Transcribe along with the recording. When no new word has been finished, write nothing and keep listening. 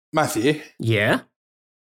Matthew, Yeah?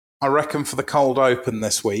 I reckon for the cold open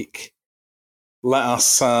this week, let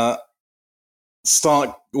us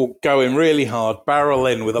start going really hard, barrel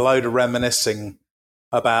in with a load of reminiscing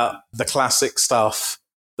about the classic stuff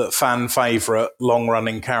that fan favourite,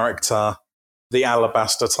 long-running character, the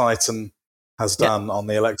Alabaster Titan, has done on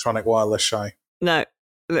the Electronic Wireless Show. No,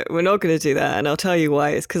 look, we're not going to do that, and I'll tell you why.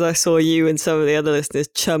 It's because I saw you and some of the other listeners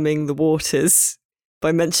chumming the waters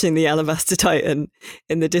by mentioning the Alabaster Titan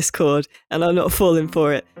in the Discord, and I'm not falling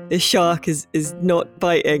for it. This shark is not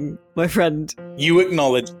biting, my friend. You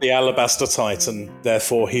acknowledge the Alabaster Titan,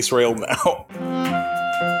 therefore he's real now.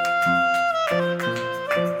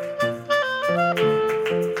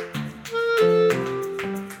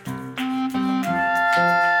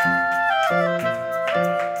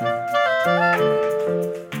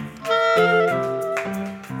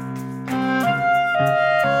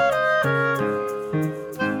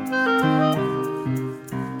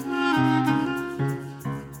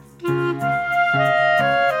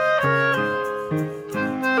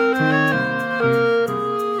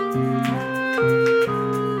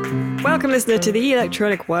 Welcome, listener, to the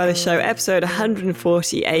Electronic Wireless Show, episode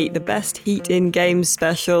 148, the Best Heat in Games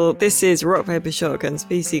special. This is Rock Paper Shotgun's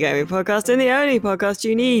PC gaming podcast, and the only podcast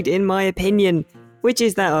you need, in my opinion, which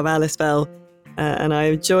is that of Alice Bell. And I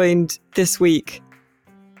am joined this week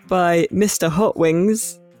by Mr. Hot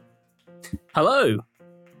Wings. Hello.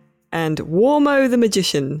 And Warmo the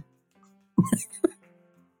Magician.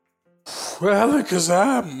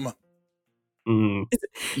 Alakazam.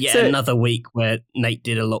 Yeah, So- another week where Nate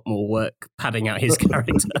did a lot more work padding out his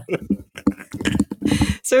character.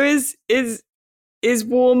 So is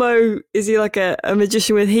Warmo, is he like a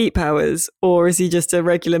magician with heat powers, or is he just a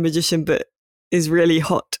regular magician but is really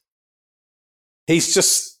hot? He's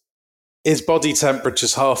just... His body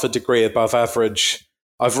temperature's half a degree above average.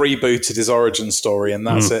 I've rebooted his origin story, and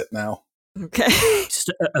that's it now. Okay.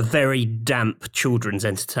 Just a very damp children's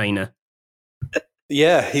entertainer.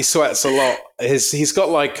 Yeah, he sweats a lot. He's got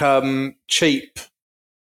like cheap,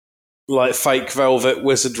 like fake velvet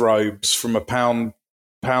wizard robes from a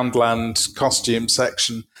Poundland costume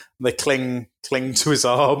section. They cling to his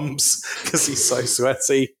arms because he's so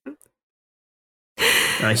sweaty.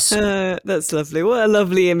 Nice. That's lovely. What a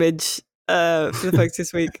lovely image for the folks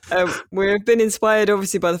this week. We've been inspired,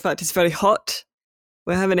 obviously, by the fact it's very hot.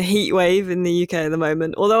 We're having a heat wave in the UK at the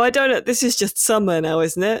moment. Although I don't know, this is just summer now,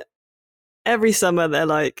 isn't it? Every summer they're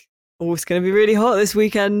like, oh, it's going to be really hot this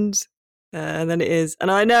weekend. And then it is. And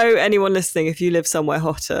I know anyone listening, if you live somewhere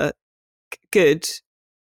hotter, good.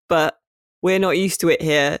 But we're not used to it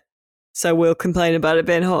here. So we'll complain about it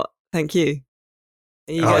being hot. Thank you.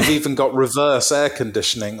 There you go. I've even got reverse air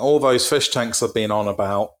conditioning. All those fish tanks I've been on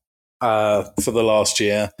about for the last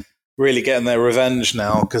year, really getting their revenge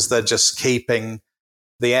now because they're just keeping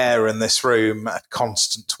the air in this room at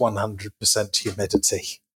constant 100%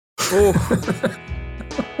 humidity.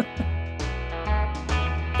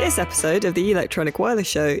 This episode of the Electronic Wireless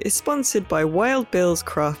Show is sponsored by Wild Bill's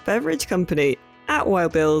Craft Beverage Company. At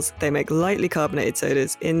Wild Bill's, they make lightly carbonated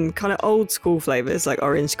sodas in kind of old school flavours like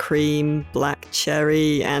orange cream, black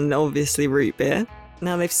cherry, and obviously root beer.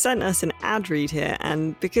 Now, they've sent us an ad read here,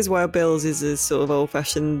 and because Wild Bill's is a sort of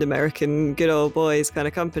old-fashioned American good old boys kind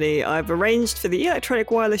of company, I've arranged for the Electronic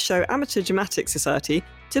Wireless Show Amateur Dramatic Society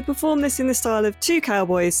to perform this in the style of two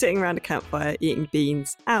cowboys sitting around a campfire eating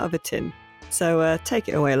beans out of a tin. So take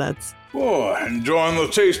it away, lads. Oh, enjoying the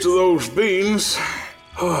taste of those beans.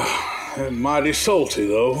 Oh, they're mighty salty,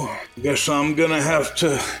 though. Guess I'm gonna have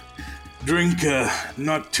to drink a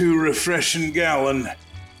not too refreshing gallon.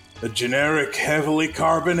 A generic, heavily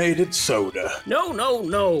carbonated soda.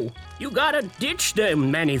 No. You gotta ditch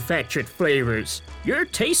them manufactured flavors. Your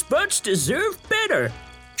taste buds deserve better.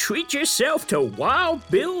 Treat yourself to Wild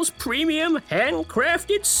Bill's premium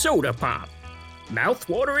handcrafted soda pop.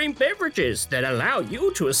 Mouth-watering beverages that allow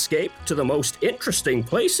you to escape to the most interesting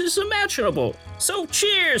places imaginable. So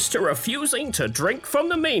cheers to refusing to drink from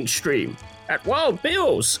the mainstream. At Wild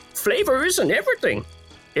Bill's, flavor isn't everything.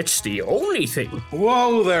 It's the only thing.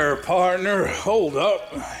 Whoa there, partner. Hold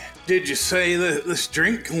up. Did you say that this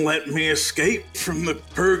drink can let me escape from the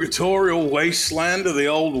purgatorial wasteland of the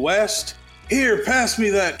Old West? Here, pass me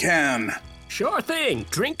that can. Sure thing.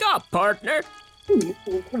 Drink up, partner.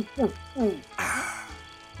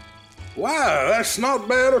 Wow, that's not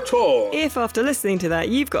bad at all. If after listening to that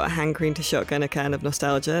you've got a hankering to shotgun a can of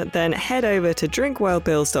nostalgia, then head over to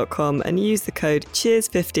drinkwildbills.com and use the code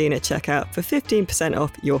CHEERS15 at checkout for 15%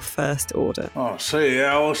 off your first order. Oh, say,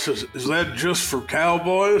 Alice, is that just for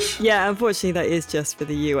cowboys? Yeah, unfortunately that is just for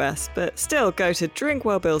the US, but still go to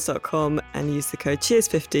drinkwildbills.com and use the code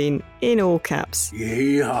CHEERS15 in all caps.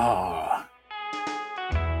 Yeah.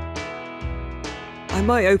 I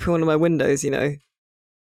might open one of my windows,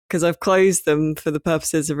 because I've closed them for the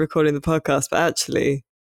purposes of recording the podcast, but actually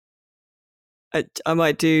I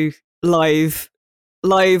might do live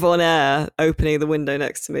on air opening the window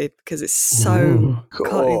next to me because it's so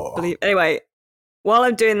can't even believe. Anyway, while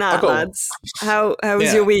I'm doing that, lads, how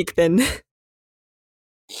has your week been?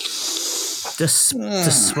 Just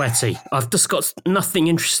sweaty. I've just got nothing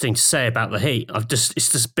interesting to say about the heat. It's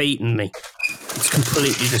just beaten me. It's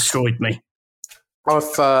completely destroyed me.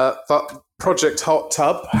 That Project Hot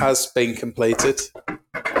Tub has been completed,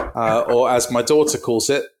 or as my daughter calls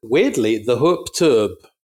it, weirdly, the Hoop Tub.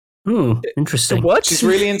 Interesting. What? She's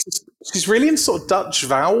really into sort of Dutch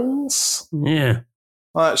vowels. Yeah.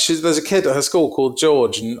 There's a kid at her school called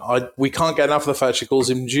George, and we can't get enough of the fact she calls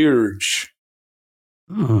him George.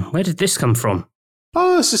 Where did this come from?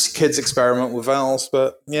 Oh, it's just a kid's experiment with vowels,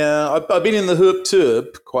 but yeah, I've been in the Hoop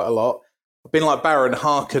Tub quite a lot. I've been like Baron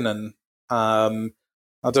Harkonnen.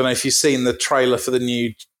 I don't know if you've seen the trailer for the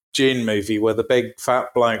new Dune movie where the big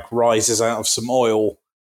fat bloke rises out of some oil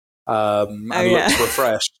and looks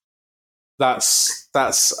refreshed. That's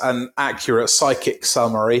an accurate psychic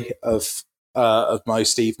summary of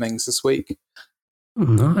most evenings this week.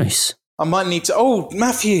 Nice. I might need to. Oh,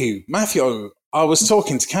 Matthew, I was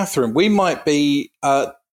talking to Catherine. We might be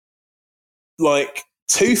like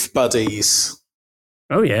tooth buddies.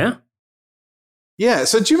 Oh yeah. Yeah,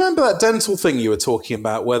 so do you remember that dental thing you were talking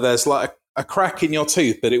about where there's like a crack in your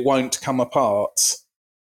tooth but it won't come apart?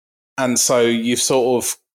 And so you've sort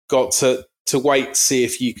of got to wait to see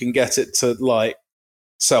if you can get it to like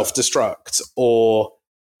self-destruct or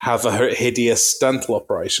have a hideous dental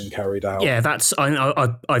operation carried out. Yeah,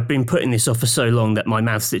 I've been putting this off for so long that my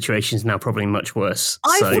mouth situation is now probably much worse.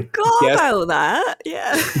 I forgot about that.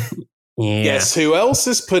 Yeah. Yeah. Guess who else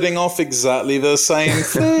is putting off exactly the same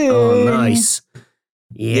thing? Oh, nice.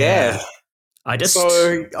 Yeah.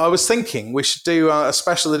 So I was thinking we should do a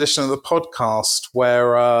special edition of the podcast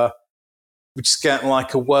where we just get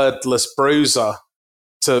like a wordless bruiser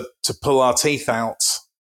to pull our teeth out.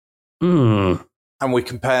 And we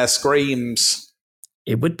compare screams.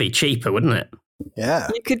 It would be cheaper, wouldn't it? Yeah.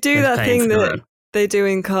 You could do that thing that they do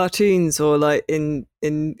in cartoons or like in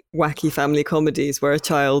wacky family comedies where a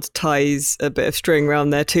child ties a bit of string around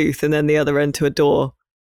their tooth and then the other end to a door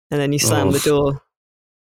and then you slam the door.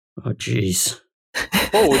 Oh, jeez.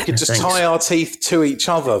 Or we could just tie our teeth to each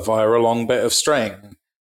other via a long bit of string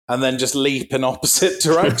and then just leap in opposite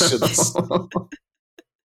directions.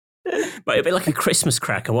 But it'd be like a Christmas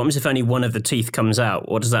cracker. What happens if only one of the teeth comes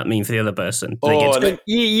out? What does that mean for the other person?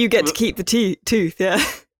 You get to keep the tooth, yeah.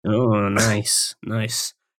 Oh, nice.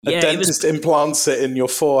 Nice. A dentist implants it in your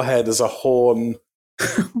forehead as a horn.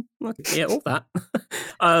 Yeah, all that.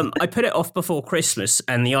 I put it off before Christmas,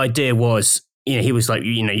 and the idea was, he was like,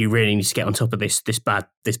 you really need to get on top of this bad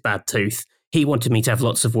tooth. He wanted me to have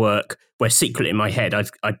lots of work, where secretly in my head,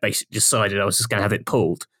 I basically decided I was just going to have it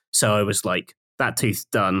pulled. So I was like, that tooth's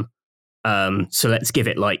done. So let's give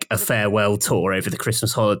it like a farewell tour over the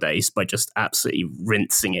Christmas holidays by just absolutely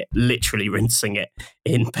literally rinsing it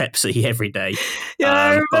in Pepsi every day. Yeah,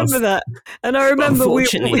 I remember that. And I remember we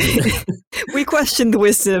questioned the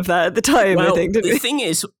wisdom of that at the time, I think, didn't we? The thing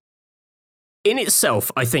is, in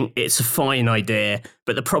itself, I think it's a fine idea,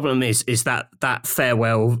 but the problem is that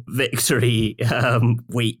farewell victory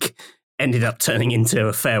week ended up turning into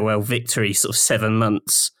a farewell victory sort of 7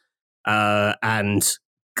 months, and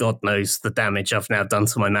God knows the damage I've now done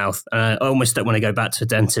to my mouth. I almost don't want to go back to a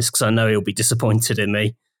dentist because I know he'll be disappointed in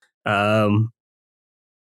me. I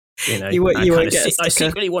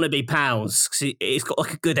secretly want to be pals because he's got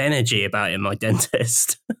like a good energy about him, my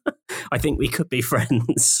dentist. I think we could be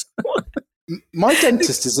friends. My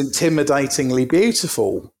dentist is intimidatingly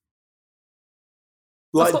beautiful.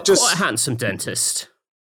 I've got quite a handsome dentist.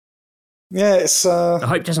 Yeah, it's. I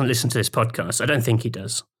hope he doesn't listen to this podcast. I don't think he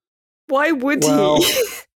does. Why would he?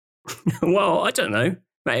 Well, I don't know.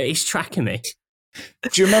 Maybe he's tracking me.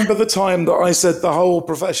 Do you remember the time that I said the whole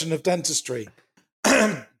profession of dentistry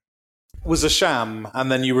was a sham,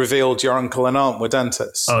 and then you revealed your uncle and aunt were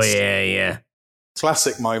dentists? Oh, yeah.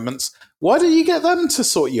 Classic moments. Why don't you get them to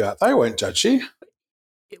sort you out? They won't judge you.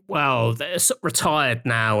 Well, they're retired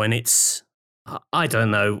now, and it's I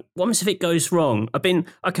don't know. What happens if it goes wrong?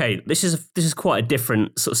 This is quite a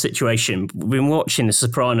different sort of situation. We've been watching The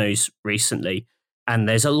Sopranos recently, and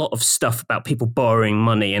there's a lot of stuff about people borrowing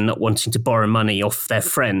money and not wanting to borrow money off their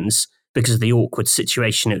friends because of the awkward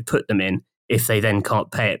situation it would put them in if they then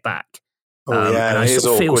can't pay it back. Oh, yeah, and I it is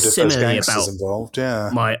sort of feel awkward if there's similarly gangsters about involved, yeah.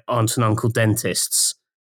 my aunt and uncle dentists.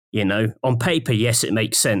 You know, on paper, yes, it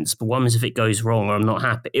makes sense, but what happens if it goes wrong or I'm not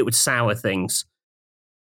happy? It would sour things.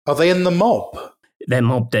 Are they in the mob? They're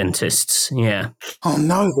mob dentists, yeah. Oh,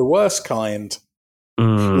 no, the worst kind.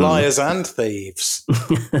 Liars and thieves.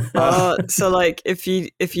 So, like, if you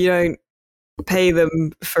don't pay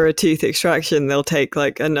them for a tooth extraction, they'll take,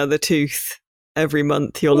 like, another tooth every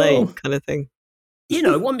month you're late kind of thing. You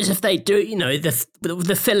know, what happens if they do, you know,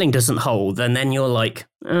 the filling doesn't hold, and then you're like,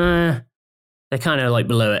 they're kind of like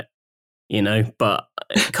below it, you know, but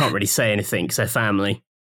can't really say anything because they're family.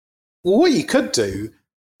 Well, what you could do,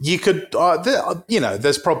 you could,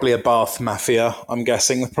 there's probably a Bath mafia, I'm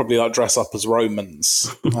guessing. They probably like dress up as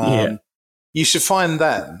Romans. Yeah. You should find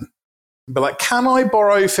them. But like, can I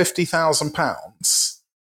borrow £50,000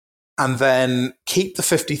 and then keep the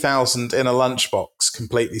 50,000 in a lunchbox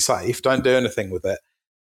completely safe? Don't do anything with it.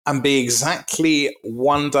 And be exactly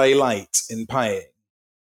 1 day late in paying.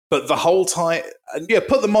 But the whole time,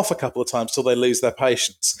 put them off a couple of times till they lose their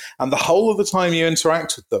patience. And the whole of the time you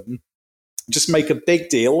interact with them, just make a big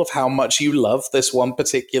deal of how much you love this one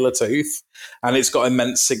particular tooth and it's got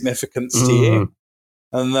immense significance to you.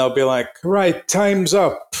 And they'll be like, right, time's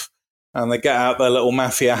up. And they get out their little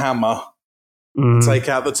mafia hammer, take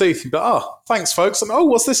out the tooth. But, oh, thanks, folks. And, oh,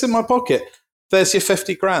 what's this in my pocket? There's your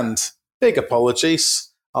 50 grand. Big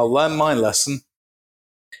apologies. I'll learn my lesson.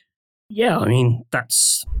 Yeah, I mean, that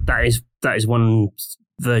is one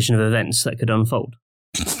version of events that could unfold.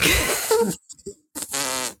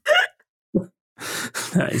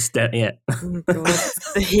 That is yeah. Oh, God.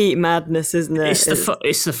 It's the heat madness, isn't it? It's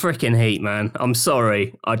the freaking heat, man. I'm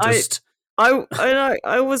sorry. I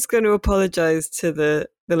was going to apologise to the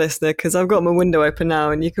listener because I've got my window open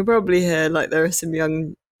now, and you can probably hear like there are some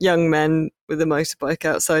young men with a motorbike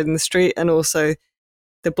outside in the street, and also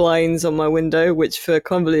the blinds on my window, which for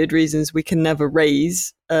convoluted reasons we can never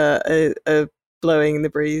raise, are blowing in the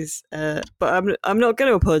breeze. But I'm not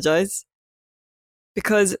going to apologise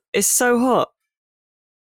because it's so hot.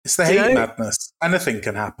 It's the heat madness. Anything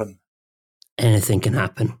can happen. Anything can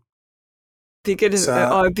happen. Be good if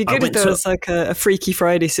it'd be good if there was like a Freaky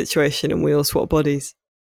Friday situation and we all swap bodies.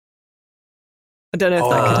 I don't know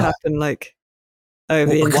if that could happen. Like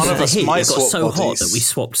over the one of us heat, might it got swap so bodies. hot that we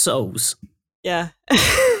swapped souls. Yeah.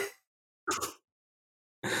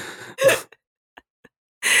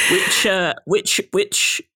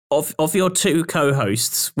 Which of your two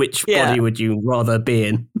co-hosts, which body would you rather be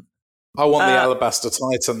in? I want the Alabaster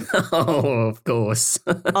Titan. Oh, of course.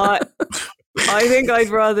 I think I'd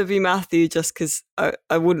rather be Matthew just because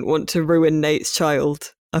I wouldn't want to ruin Nate's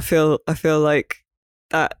child. I feel like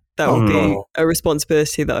that would be a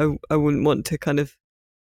responsibility that I wouldn't want to kind of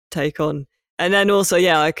take on. And then also,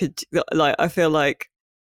 I could I feel like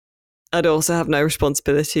I'd also have no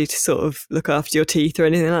responsibility to sort of look after your teeth or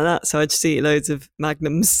anything like that. So I'd just eat loads of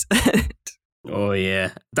Magnums. Oh,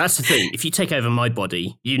 yeah. That's the thing. If you take over my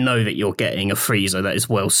body, you know that you're getting a freezer that is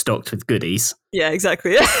well stocked with goodies. Yeah,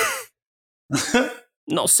 exactly.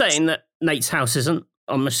 Not saying that Nate's house isn't.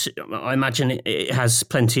 I imagine it has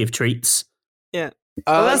plenty of treats. Yeah.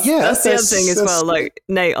 That's the other thing as well. Like,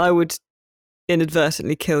 Nate, I would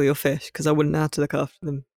inadvertently kill your fish because I wouldn't know how to look after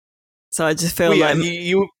them. So I just feel like...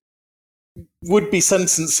 You would be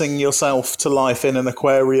sentencing yourself to life in an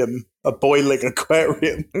aquarium, a boiling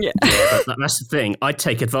aquarium. Yeah. That's the thing. I'd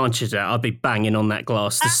take advantage of that. I'd be banging on that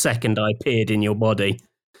glass the second I appeared in your body.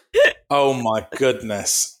 Oh my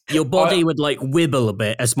goodness. Your body would like wibble a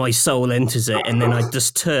bit as my soul enters it, and then I'd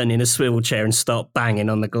just turn in a swivel chair and start banging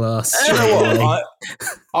on the glass. Do you know what?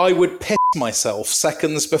 I would piss myself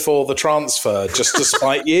seconds before the transfer just to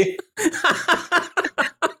spite you.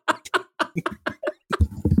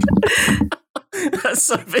 That's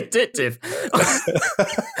so vindictive.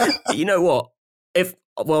 You know what?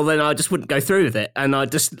 Then I just wouldn't go through with it, and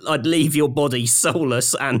I'd leave your body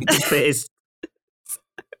soulless and pissed.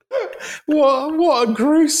 What a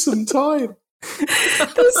gruesome time.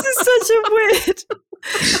 This is such a weird...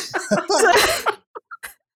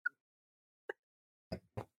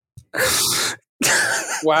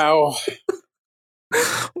 Wow.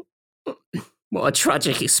 What a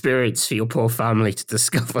tragic experience for your poor family to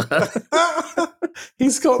discover.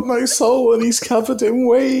 He's got no soul and he's covered in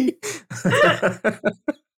wee. I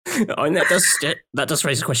mean, that does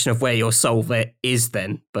raise a question of where your soul is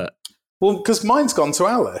then, but... Well, because mine's gone to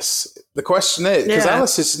Alice. The question is, because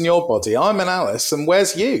Alice is in your body, I'm in Alice, and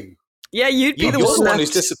where's you? Yeah, you'd be You're the the one one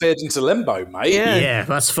who's disappeared into limbo, mate. Yeah.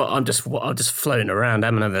 That's fine. I'm just floating around,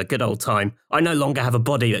 having a good old time. I no longer have a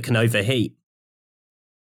body that can overheat.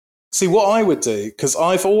 See, what I would do, because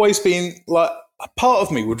I've always been like, a part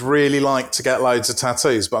of me would really like to get loads of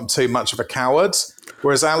tattoos, but I'm too much of a coward.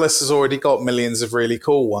 Whereas Alice has already got millions of really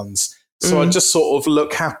cool ones. So I just sort of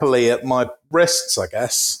look happily at my wrists, I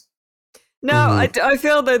guess. No, I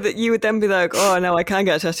feel though that you would then be like, oh no, I can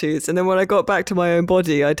get tattoos. And then when I got back to my own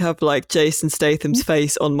body, I'd have like Jason Statham's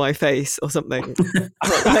face on my face or something.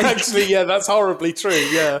 Actually, yeah, that's horribly true,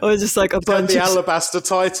 yeah. Or just like a bunch the of... alabaster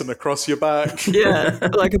titan across your back. Yeah,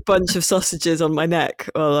 like a bunch of sausages on my neck.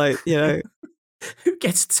 Or like, you know... Who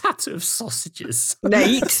gets a tattoo of sausages?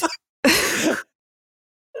 Nate!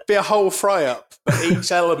 Be a whole fry-up, but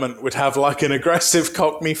each element would have like an aggressive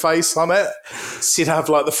Cockney face on it. So you'd have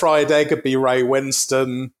like the fried egg would be Ray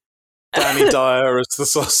Winston, Danny Dyer as the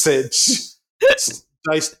sausage,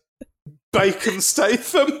 Bacon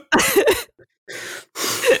Statham.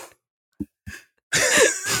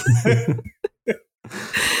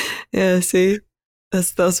 Yeah, see?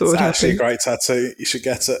 That's what would happen. It's actually a great tattoo. You should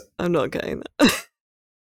get it. I'm not getting that.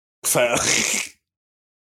 Fair.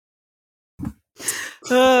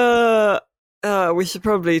 We should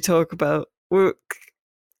probably talk about,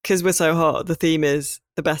 because we're so hot, the theme is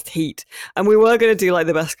the best heat. And we were going to do like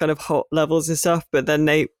the best kind of hot levels and stuff, but then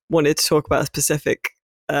Nate wanted to talk about a specific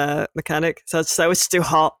mechanic. So I was just do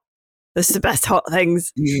hot. This is the best hot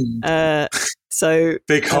things. So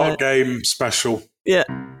big hot game special. Yeah.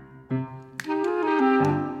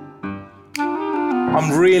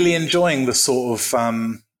 I'm really enjoying the sort of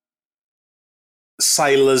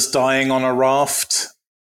sailors dying on a raft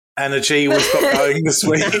energy we've got going this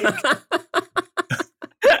week.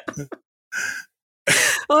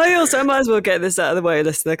 I might as well get this out of the way,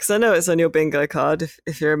 listener, because I know it's on your bingo card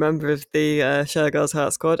if you're a member of the Showgirls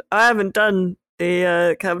Heart Squad. I haven't done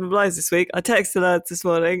the Cabin of Lies this week. I texted lads this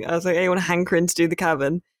morning. I was like, anyone hankering to do the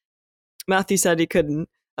cabin? Matthew said he couldn't.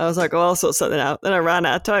 I was like, oh, I'll sort something out. Then I ran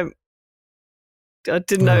out of time. I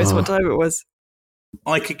didn't notice what time it was.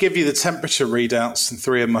 I could give you the temperature readouts in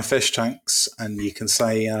 3 of my fish tanks, and you can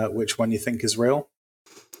say which one you think is real.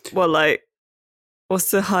 Well, like,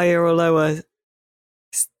 what's the higher or lower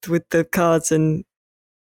with the cards? And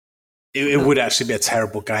it would actually be a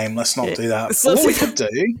terrible game. Let's not do that. What we could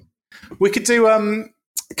do,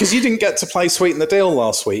 because you didn't get to play Sweeten the Deal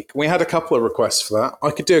last week. We had a couple of requests for that.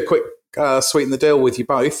 I could do a quick Sweeten the Deal with you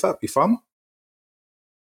both. That'd be fun.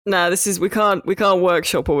 No, we can't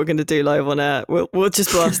workshop what we're going to do live on air. We'll just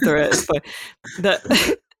blast through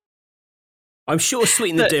it. I'm sure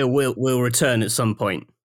Sweeten the Deal will return at some point.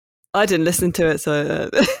 I didn't listen to it, so.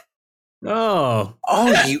 Oh,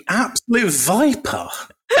 you absolute viper!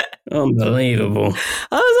 Unbelievable!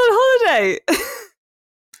 I was on holiday.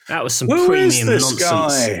 That was some Who premium is this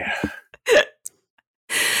nonsense.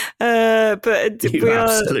 Guy? But you we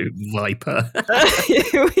absolute viper.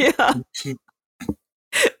 We are.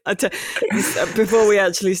 Before we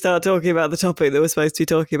actually start talking about the topic that we're supposed to be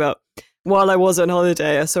talking about, while I was on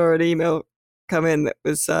holiday, I saw an email come in that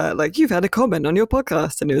was like, you've had a comment on your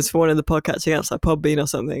podcast, and it was for one of the podcatching apps like Podbean or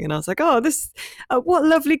something, and I was like, oh, this what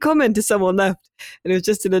lovely comment has someone left, and it was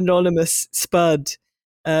just an anonymous spud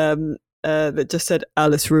that just said,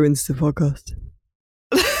 Alice ruins the podcast.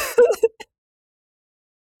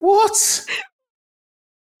 What?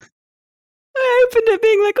 I opened it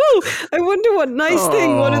being like, oh, I wonder what nice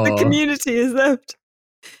thing one of the community has left.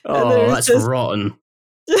 Oh, that's just rotten.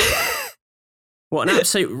 What an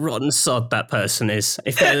absolute rotten sod that person is.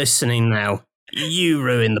 If they're listening now, you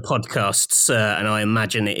ruined the podcast, sir, and I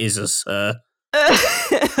imagine it is a sir.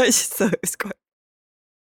 I just thought it was quite...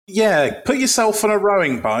 Yeah, put yourself on a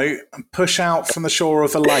rowing boat and push out from the shore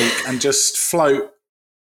of a lake and just float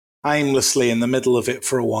aimlessly in the middle of it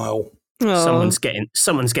for a while. Someone's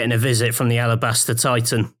getting a visit from the Alabaster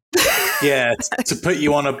Titan. Yeah, to put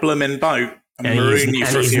you on a blooming boat and maroon you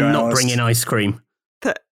for a few hours. Not bringing ice cream.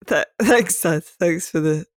 Thanks, Seth. Thanks for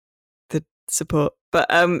the support. But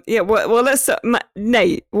yeah, well, let's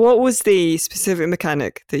Nate. What was the specific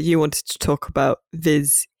mechanic that you wanted to talk about?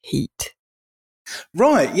 Viz heat.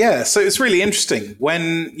 Right, yeah. So it's really interesting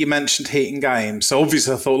when you mentioned heat in games. So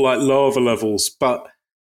obviously I thought like lava levels, but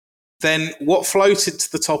then what floated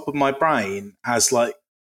to the top of my brain as like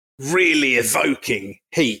really evoking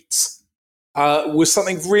heat was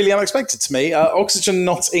something really unexpected to me. Oxygen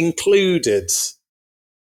not included.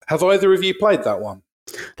 Have either of you played that one?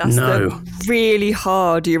 That's no. the really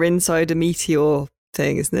hard you're inside a meteor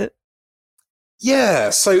thing, isn't it? Yeah,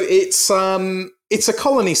 so it's it's a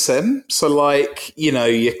colony sim, so like,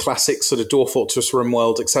 your classic sort of Dwarf Fortress,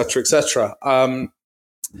 RimWorld, etc.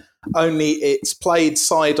 Only it's played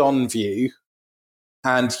side-on view,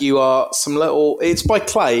 and you are it's by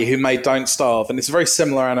Clay, who made Don't Starve, and it's a very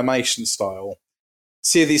similar animation style.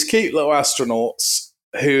 So you're these cute little astronauts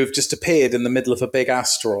who have just appeared in the middle of a big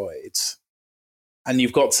asteroid, and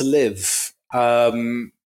you've got to live.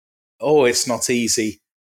 It's not easy.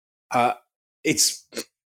 It's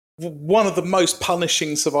one of the most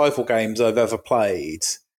punishing survival games I've ever played.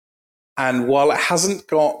 And while it hasn't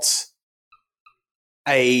got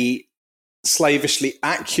a slavishly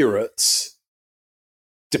accurate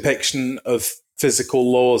depiction of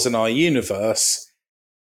physical laws in our universe,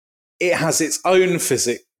 it has its own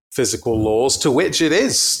physical laws to which it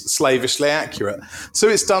is slavishly accurate. So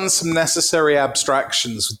it's done some necessary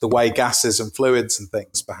abstractions with the way gases and fluids and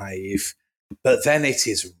things behave, but then it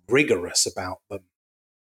is rigorous about them.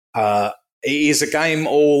 It is a game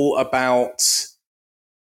all about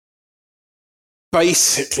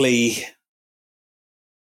basically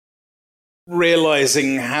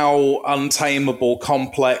realizing how untamable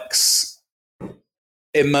complex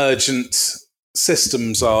emergent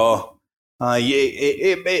systems are.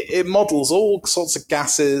 It models all sorts of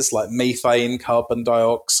gases like methane, carbon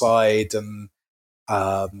dioxide, and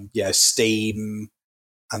steam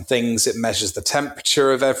and things. It measures the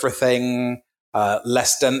temperature of everything.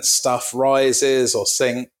 Less dense stuff rises or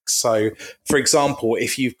sinks. So, for example,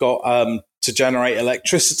 if you've got to generate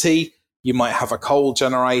electricity, you might have a coal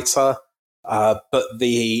generator, but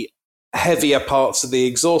the heavier parts of the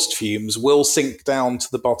exhaust fumes will sink down to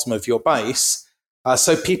the bottom of your base.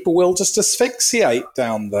 So people will just asphyxiate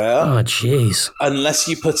down there. Oh, jeez. Unless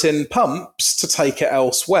you put in pumps to take it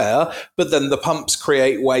elsewhere, but then the pumps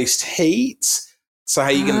create waste heat. So how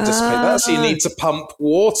are you going to dissipate that? So you need to pump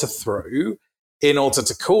water through in order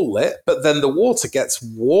to cool it, but then the water gets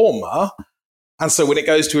warmer. And so when it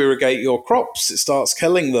goes to irrigate your crops, it starts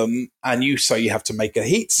killing them, and you have to make a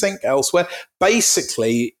heat sink elsewhere.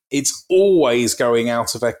 Basically, it's always going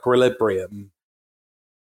out of equilibrium,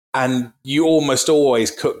 and you almost always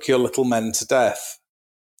cook your little men to death.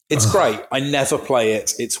 It's great. I never play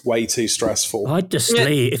it. It's way too stressful. I'd just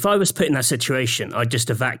leave. If I was put in that situation, I'd just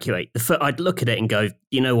evacuate. I'd look at it and go,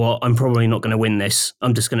 you know what? I'm probably not going to win this.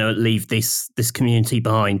 I'm just going to leave this community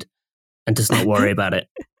behind and just not worry about it.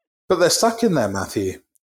 But they're stuck in there, Matthew.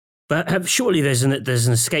 But surely there's an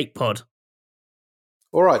escape pod.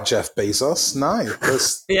 All right, Jeff Bezos. No.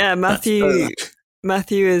 Yeah,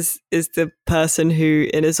 Matthew is the person who,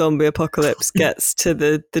 in a zombie apocalypse, gets to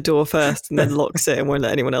the door first and then locks it and won't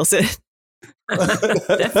let anyone else in.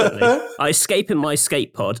 Definitely. I escape in my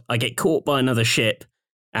escape pod. I get caught by another ship,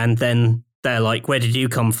 and then they're like, "Where did you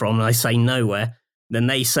come from?" And I say, "Nowhere." Then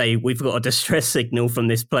they say, "We've got a distress signal from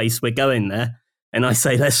this place. We're going there." And I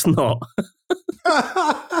say, "Let's not."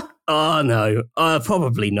 Oh, no.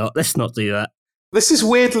 Probably not. Let's not do that. This is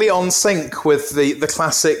weirdly on sync with the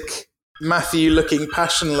classic Matthew looking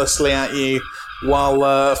passionlessly at you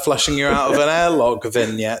while flushing you out of an airlock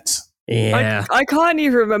vignette. Yeah. I can't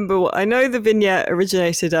even remember I know the vignette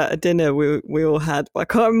originated at a dinner we all had, but I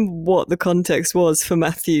can't remember what the context was for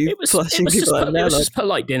Matthew flushing people out of an airlock. It was just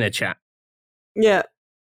polite dinner chat. Yeah.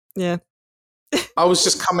 I was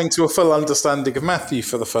just coming to a full understanding of Matthew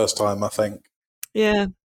for the first time, I think. Yeah.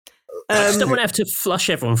 I just don't want to have to flush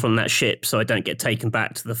everyone from that ship so I don't get taken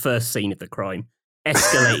back to the first scene of the crime.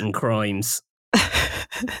 Escalating crimes.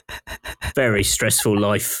 Very stressful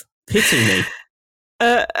life. Pity me.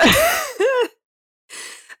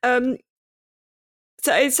 So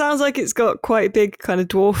it sounds like it's got quite a big kind of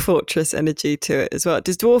Dwarf Fortress energy to it as well.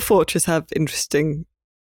 Does Dwarf Fortress have interesting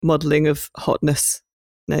modelling of hotness,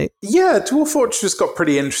 Nate? Yeah, Dwarf Fortress got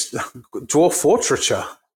pretty interesting. Dwarf Forterature.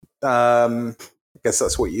 I guess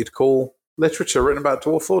that's what you'd call literature written about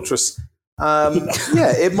Dwarf Fortress.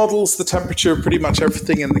 It models the temperature of pretty much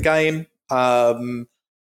everything in the game. I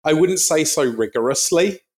wouldn't say so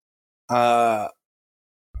rigorously. But,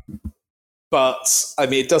 I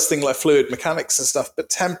mean, it does things like fluid mechanics and stuff, but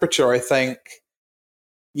temperature, I think,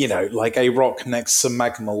 like a rock next to some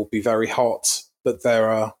magma will be very hot, but there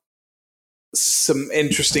are some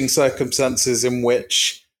interesting circumstances in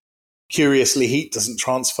which, curiously, heat doesn't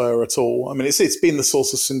transfer at all. I mean, it's been the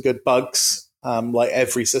source of some good bugs, like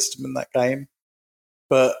every system in that game.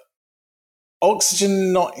 But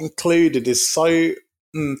oxygen not included is so...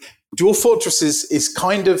 Dwarf Fortress is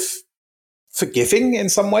kind of forgiving in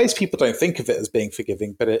some ways. People don't think of it as being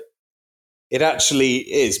forgiving, but it actually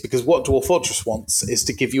is, because what Dwarf Fortress wants is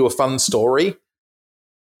to give you a fun story,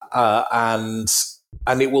 and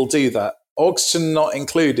it will do that. Oxygen Not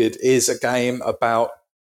Included is a game about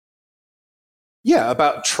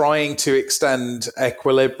about trying to extend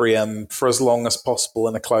equilibrium for as long as possible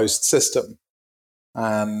in a closed system.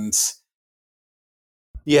 And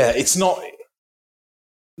it's not.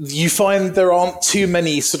 You find there aren't too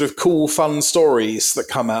many sort of cool, fun stories that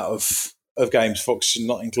come out of games, Foxygen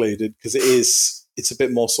not included, because it's a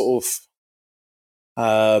bit more sort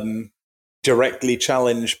of directly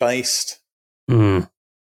challenge based. Mm.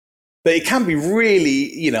 But it can be really,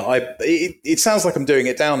 it sounds like I'm doing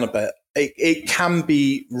it down a bit. It can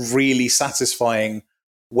be really satisfying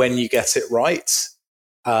when you get it right.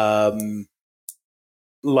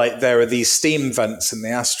 Like there are these steam vents in the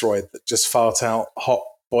asteroid that just fart out hot,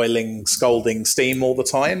 boiling, scalding steam all the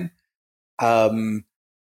time. And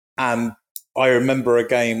I remember a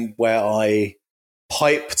game where I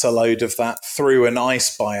piped a load of that through an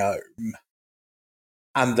ice biome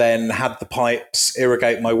and then had the pipes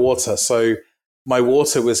irrigate my water. So my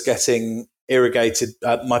water was getting irrigated,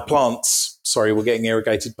 my plants, were getting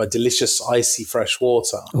irrigated by delicious, icy, fresh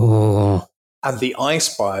water. Oh. And the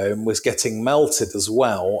ice biome was getting melted as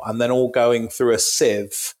well, and then all going through a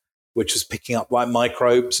sieve, which was picking up like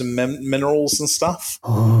microbes and minerals and stuff.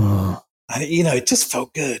 Oh. And, it just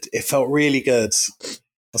felt good. It felt really good. I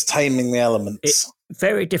was taming the elements.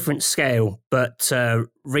 Very different scale, but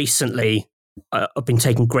recently I've been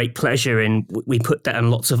taking great pleasure in, we put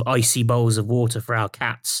down lots of icy bowls of water for our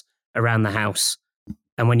cats around the house.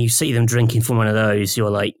 And when you see them drinking from one of those,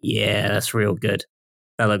 you're like, yeah, that's real good.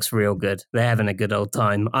 That looks real good. They're having a good old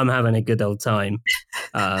time. I'm having a good old time.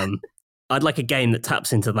 I'd like a game that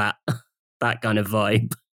taps into that kind of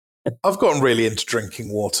vibe. I've gotten really into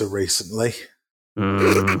drinking water recently.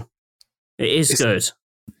 It is good.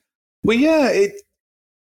 Well, yeah,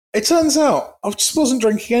 it turns out I just wasn't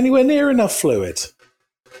drinking anywhere near enough fluid.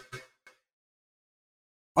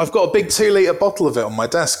 I've got a big 2-litre bottle of it on my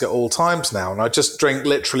desk at all times now, and I just drink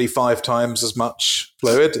literally 5 times as much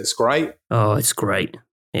fluid. It's great. Oh, it's great.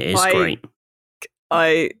 It is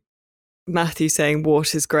great. Matthew saying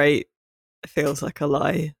water's great feels like a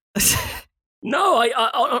lie. No,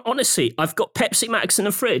 I honestly, I've got Pepsi Max in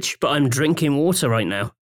the fridge, but I'm drinking water right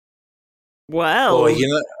now. Well,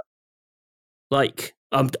 like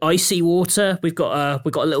icy water. We've got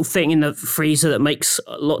a little thing in the freezer that makes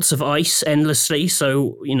lots of ice endlessly.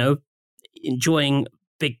 So enjoying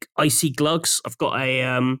big icy glugs. I've got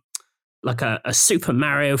a Super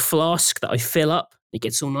Mario flask that I fill up. It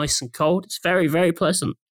gets all nice and cold. It's very, very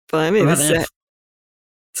pleasant. But I mean, it's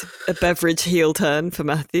a beverage heel turn for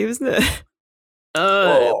Matthew, isn't it?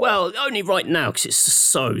 Well, only right now because it's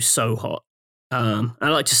so hot. I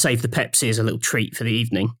like to save the Pepsi as a little treat for the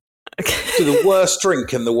evening. Okay. So the worst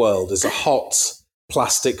drink in the world is a hot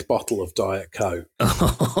plastic bottle of Diet Coke.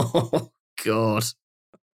 Oh, God.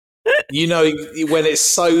 When it's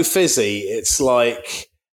so fizzy, it's like,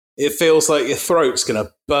 it feels like your throat's going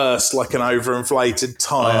to burst like an overinflated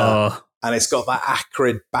tyre. And it's got that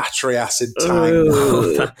acrid battery acid tang.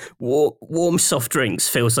 Warm soft drinks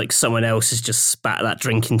feels like someone else has just spat that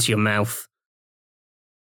drink into your mouth.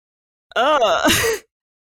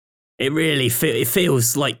 It really it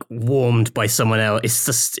feels like warmed by someone else.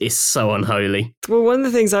 It's so unholy. Well, one of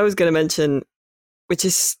the things I was going to mention, which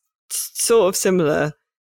is sort of similar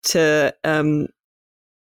to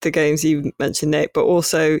the games you mentioned, Nick, but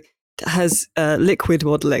also has liquid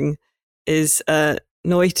modelling, is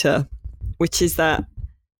Noita, which is that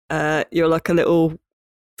you're like a little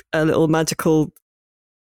magical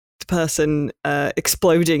person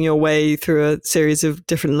exploding your way through a series of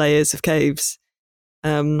different layers of caves.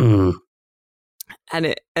 And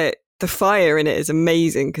the fire in it is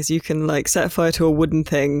amazing because you can like set fire to a wooden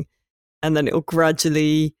thing and then it'll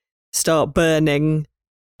gradually start burning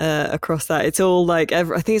across that. It's all like I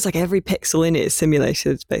think it's like every pixel in it is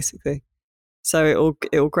simulated basically. So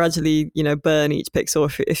it'll gradually, burn each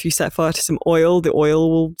pixel. If you set fire to some oil, the oil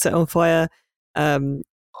will set on fire.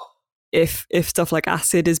 If stuff like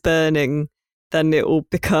acid is burning, then it will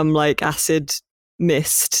become like acid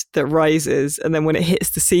mist that rises, and then when it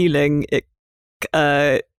hits the ceiling, it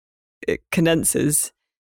condenses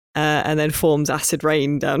and then forms acid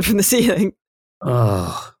rain down from the ceiling.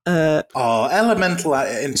 Elemental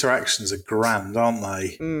interactions are grand, aren't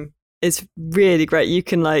they? It's really great. You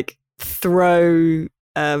can like throw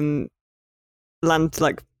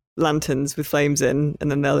lanterns with flames in,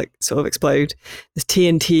 and then they'll like sort of explode. There's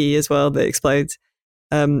TNT as well that explodes.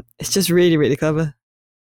 It's just really, really clever.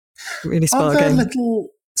 Really smart game. Are there little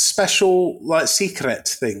special like secret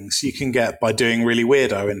things you can get by doing really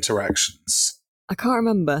weirdo interactions? I can't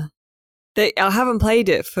remember. I haven't played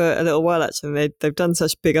it for a little while actually. They've done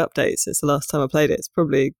such big updates since the last time I played it. It's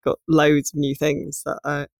probably got loads of new things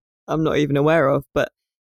that I'm not even aware of. But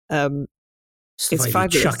It's It's like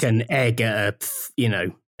fabulous. you chuck an egg at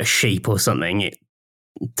a sheep or something, it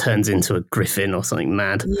turns into a griffin or something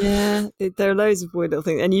mad. Yeah, there are loads of weird little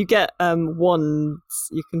things, and you get wands.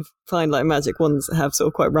 You can find like magic wands that have sort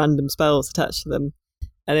of quite random spells attached to them,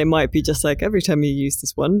 and it might be just like every time you use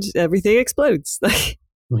this wand, everything explodes. Like,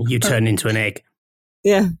 You turn into an egg.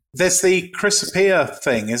 yeah, There's the Chrysopia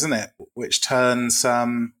thing, isn't it? Which turns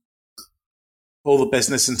all the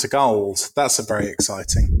business into gold. That's a very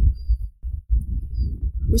exciting.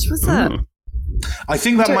 which was that? I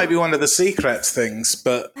think that might be one of the secret things,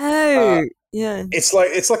 but Oh, yeah. it's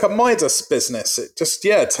like a Midas business. It just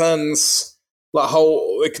turns like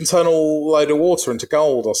it can turn a whole load of water into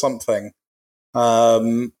gold or something. I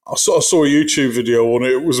saw a YouTube video on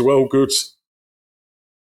it. It was well good.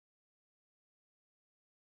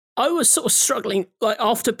 I was sort of struggling, like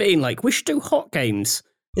after being like, we should do hot games.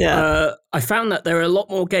 Yeah. I found that there are a lot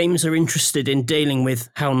more games are interested in dealing with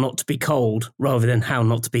how not to be cold rather than how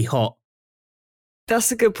not to be hot.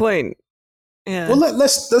 That's a good point. Yeah. Well,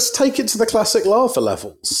 let's take it to the classic lava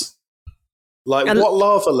levels. Like, what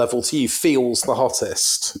lava level to you feels the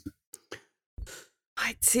hottest?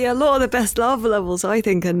 I'd see a lot of the best lava levels, I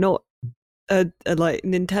think, are not like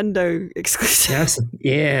Nintendo exclusive. Yes.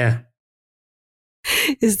 Yeah.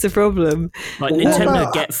 Is the problem. Like Well,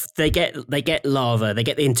 Nintendo they get lava, they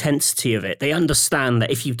get the intensity of it. They understand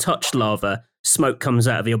that if you touch lava, smoke comes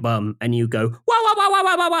out of your bum and you go, wah, wah, wah, wah,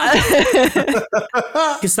 wah, wah,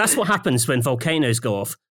 wah. Because that's what happens when volcanoes go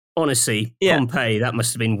off. Honestly, Yeah. Pompeii, that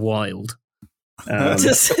must have been wild.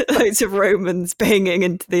 Just loads of Romans banging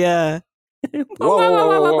into the air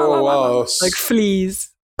Whoa. like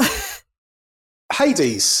fleas.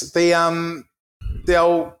 Hades, the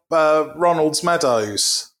old Ronald's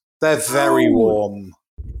Meadows. They're very warm.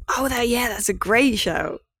 Oh, that's a great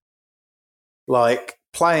shout. Like,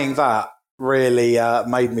 playing that really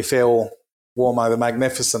made me feel Warmo the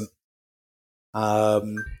Magnificent.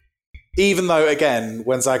 Even though, again,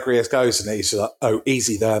 when Zagreus goes and he's like, "Oh,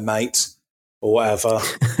 easy there, mate," or whatever.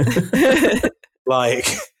 Like,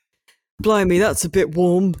 Blimey, that's a bit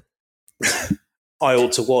warm. I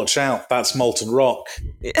ought to watch out. That's molten rock.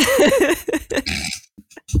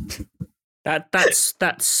 That's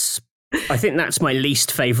I think that's my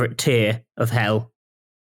least favourite tier of hell.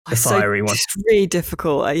 The fiery one. It's really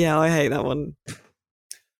difficult. Yeah, I hate that one.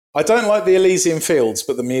 I don't like the Elysian Fields,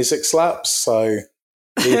 but the music slaps, so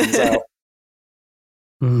it evens out.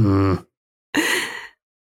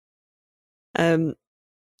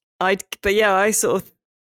 I sort of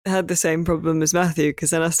had the same problem as Matthew, because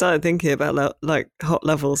then I started thinking about like hot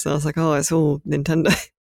levels, and I was like, oh, it's all Nintendo.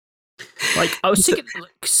 Like, I was thinking,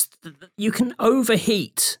 you can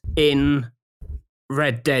overheat in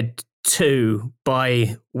Red Dead 2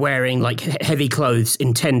 by wearing like heavy clothes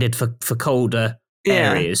intended for colder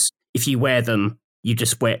areas. If you wear them, you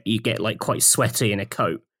get like quite sweaty in a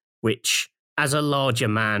coat, which, as a larger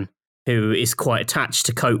man who is quite attached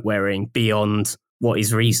to coat wearing beyond what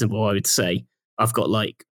is reasonable, I would say, I've got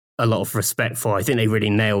like a lot of respect for. I think they really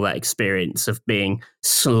nail that experience of being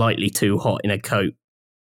slightly too hot in a coat.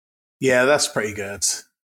 Yeah, that's pretty good.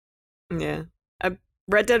 Yeah.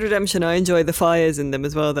 Red Dead Redemption, I enjoy the fires in them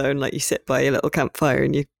as well, though. And like, you sit by your little campfire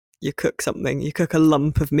and you cook something. You cook a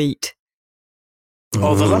lump of meat.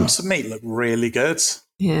 Oh, the lumps of meat look really good.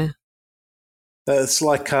 Yeah. It's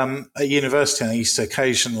like at university, I used to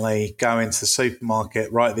occasionally go into the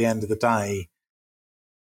supermarket right at the end of the day,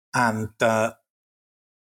 and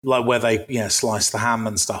like where they slice the ham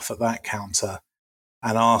and stuff at that counter,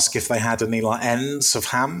 and ask if they had any like ends of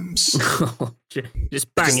hams.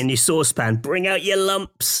 Just bang in your saucepan. Bring out your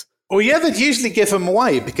lumps. Well, yeah, they'd usually give them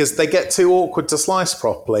away because they get too awkward to slice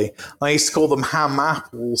properly. I used to call them ham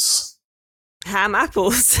apples. Ham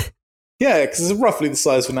apples? Yeah, because it's roughly the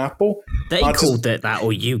size of an apple. They called it that,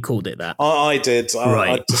 or you called it that? I did.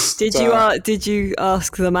 Right. Did you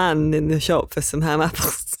ask the man in the shop for some ham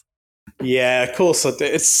apples? Yeah, of course I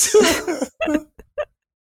did.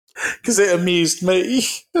 Because it amused me.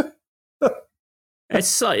 It's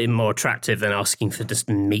slightly more attractive than asking for just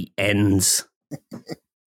meat ends.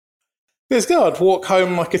 Because I'd walk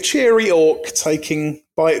home like a cheery orc, taking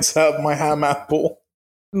bites out of my ham apple.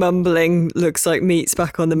 Mumbling, looks like meat's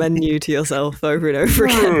back on the menu to yourself over and over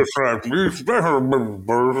again.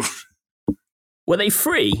 Were they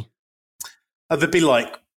free? They'd be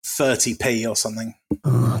like 30p or something.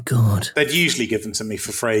 Oh, God. They'd usually give them to me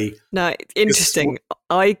for free. No, interesting.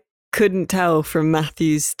 I couldn't tell from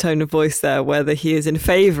Matthew's tone of voice there whether he is in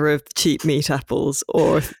favour of cheap meat apples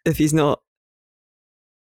or if he's not.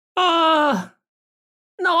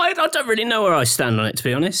 No, I don't really know where I stand on it, to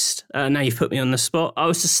be honest. Now you've put me on the spot. I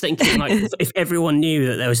was just thinking, like, if everyone knew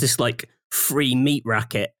that there was this, like, free meat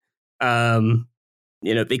racket,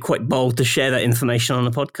 it'd be quite bold to share that information on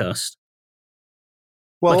the podcast.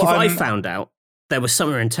 Well, like if I found out there was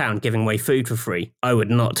somewhere in town giving away food for free, I would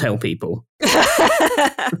not tell people.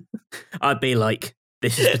 I'd be like,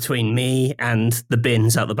 this is between me and the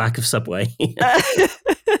bins out the back of Subway.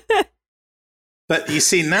 But you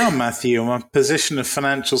see now, Matthew, I'm in a position of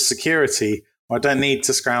financial security where I don't need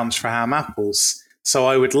to scrounge for ham apples. So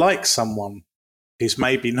I would like someone who's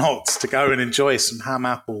maybe not to go and enjoy some ham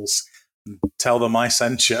apples and tell them I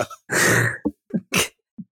sent you.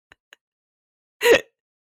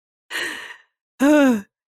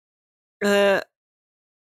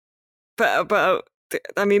 But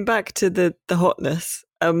I mean, back to the hotness.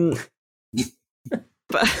 But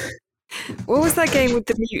what was that game with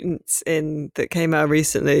the mutants in that came out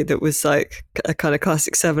recently? That was like a kind of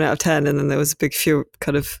classic 7 out of 10, and then there was a big few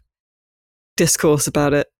kind of discourse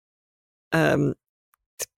about it.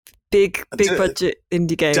 Big budget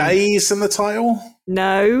indie game. Days in the title?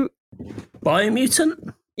 No.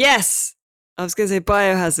 Biomutant? Yes, I was going to say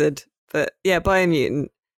Biohazard, but yeah, Biomutant.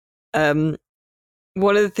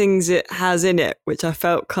 One of the things it has in it, which I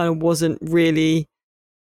felt kind of wasn't really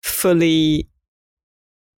fully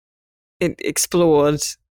explored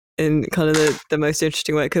in kind of the most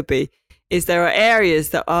interesting way it could be, is there are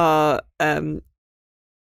areas that are kind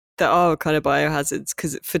of biohazards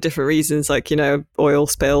because for different reasons, like oil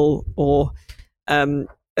spill or a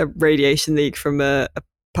radiation leak from a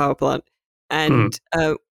power plant, and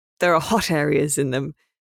there are hot areas in them,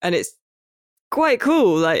 and it's quite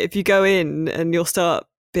cool. Like if you go in and you'll start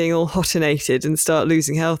being all hotinated and start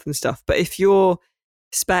losing health and stuff. But if you're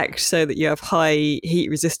spec'd so that you have high heat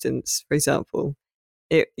resistance, for example,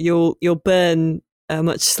 you'll burn at a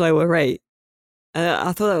much slower rate.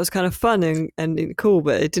 I thought that was kind of fun and cool,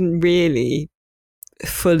 but it didn't really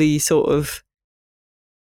fully sort of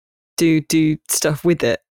do stuff with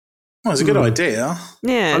it. Well, it's a good idea.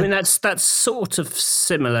 Yeah. I mean, that's sort of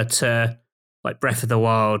similar to like Breath of the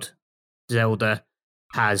Wild. Zelda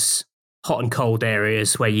has hot and cold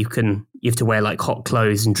areas where you have to wear like hot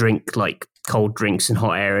clothes and drink like cold drinks in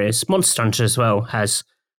hot areas. Monster Hunter as well has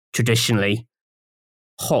traditionally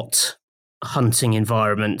hot hunting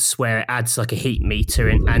environments where it adds like a heat meter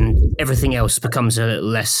and everything else becomes a little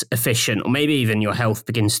less efficient, or maybe even your health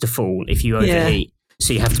begins to fall if you overheat.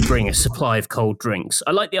 So you have to bring a supply of cold drinks.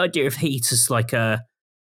 I like the idea of heat as like I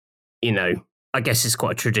guess it's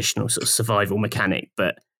quite a traditional sort of survival mechanic,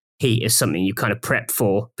 but heat is something you kind of prep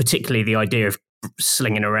for, particularly the idea of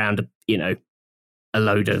slinging around, a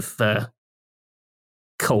load of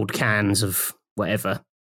cold cans of whatever.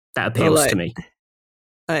 That appeals to me.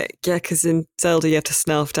 Yeah, because in Zelda you have to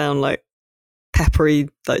snarf down like peppery,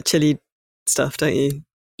 like chili stuff, don't you?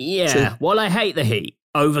 Yeah. While I hate the heat,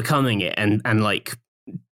 overcoming it and like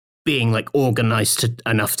being like organized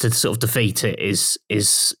enough to sort of defeat it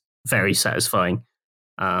is very satisfying.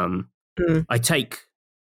 I take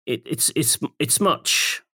it's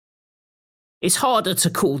much. It's harder to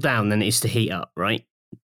cool down than it is to heat up, right?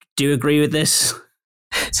 Do you agree with this?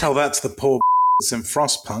 Tell that to the poor in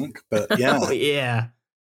Frostpunk, but yeah. Oh, yeah.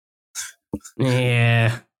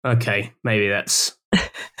 Yeah. Okay. Maybe that's. I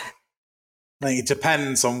think it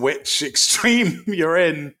depends on which extreme you're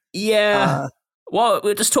in. Yeah. Well, we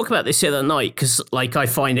were just talking about this the other night because, like, I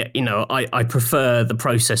find it, I prefer the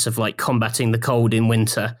process of like combating the cold in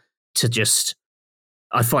winter to just.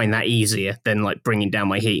 I find that easier than like bringing down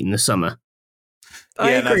my heat in the summer.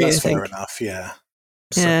 That's fair enough. Yeah.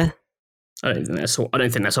 Yeah. I don't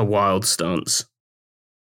think that's a wild stance.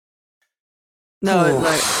 No,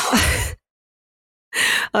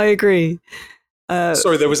 I agree.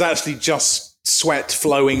 Sorry, there was actually just sweat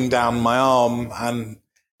flowing down my arm, and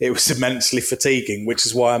it was immensely fatiguing, which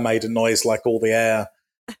is why I made a noise like all the air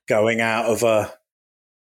going out of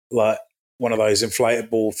one of those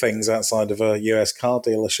inflatable things outside of a US car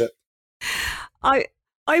dealership.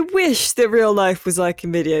 I wish that real life was like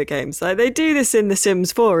in video games. Like they do this in The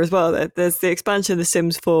Sims 4 as well. There's the expansion of The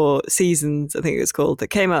Sims 4 Seasons, I think it was called, that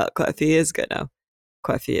came out quite a few years ago now.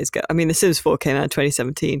 I mean, The Sims 4 came out in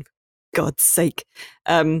 2017. God's sake.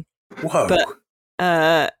 Whoa. But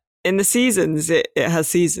in the seasons, it has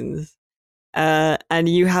seasons. And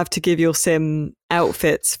you have to give your sim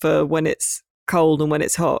outfits for when it's cold and when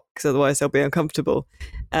it's hot, because otherwise they'll be uncomfortable.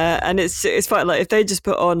 And it's fine. Like if they just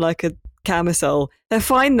put on like a camisole, they're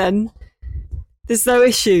fine then. There's no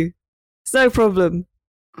issue. It's no problem.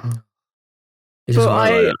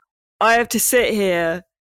 But I have to sit here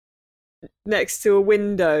next to a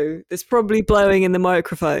window that's probably blowing in the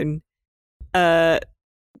microphone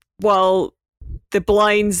while the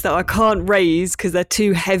blinds that I can't raise because they're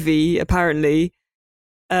too heavy apparently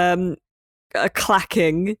a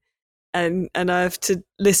clacking, and I have to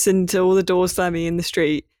listen to all the doors slamming in the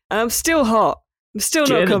street, and I'm still hot. I'm still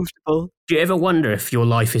not comfortable. Do you ever wonder if your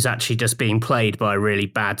life is actually just being played by a really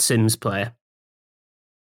bad Sims player?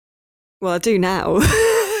 Well, I do now.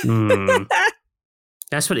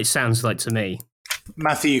 That's what it sounds like to me.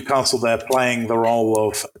 Matthew Castle there playing the role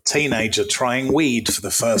of a teenager trying weed for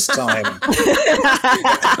the first time.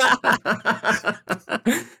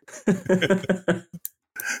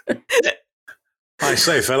 I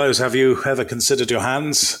say, fellows, have you ever considered your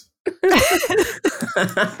hands?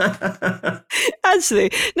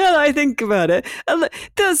 Actually, now that I think about it,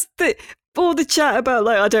 does all the chat about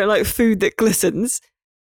I don't like food that glistens,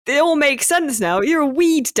 it all makes sense now. You're a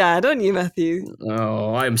weed dad, aren't you, Matthew?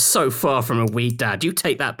 Oh, I am so far from a weed dad. You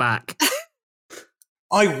take that back.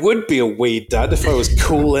 I would be a weed dad if I was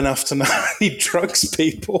cool enough to know any drugs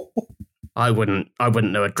people. I wouldn't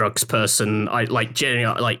know a drugs person. I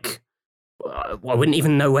wouldn't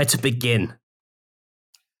even know where to begin.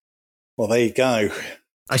 Well, there you go.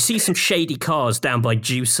 I see some shady cars down by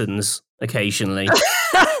Jewson's occasionally.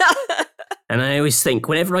 And I always think,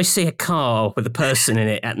 whenever I see a car with a person in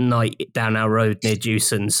it at night down our road near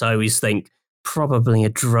Jewson's, I always think, probably a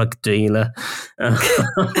drug dealer. There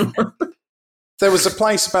was a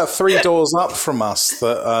place about 3 doors up from us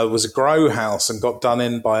that was a grow house and got done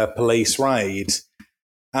in by a police raid.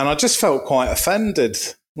 And I just felt quite offended.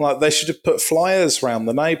 Like, they should have put flyers around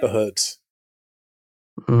the neighbourhood.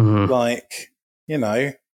 Like,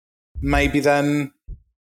 maybe then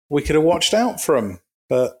we could have watched out for them.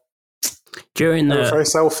 But they were very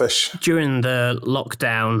selfish. During the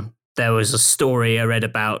lockdown, there was a story I read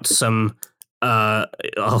about some...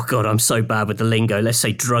 oh God, I'm so bad with the lingo. Let's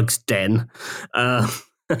say drugs den.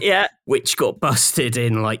 Yeah. Which got busted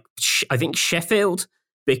in, I think Sheffield,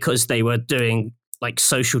 because they were doing,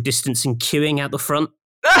 social distancing queuing out the front.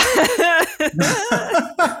 And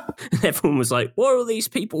everyone was like, what are all these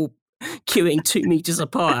people queuing 2 meters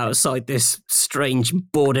apart outside this strange,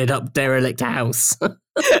 boarded up, derelict house?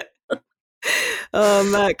 Oh,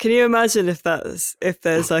 Matt, can you imagine if there's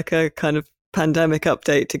a kind of pandemic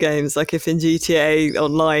update to games, like if in GTA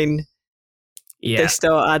Online they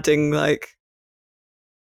start adding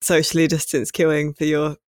socially distanced queuing for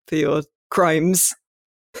your crimes.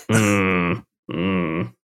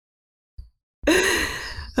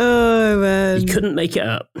 Oh man, you couldn't make it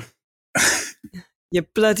up. You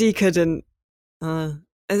bloody couldn't. Is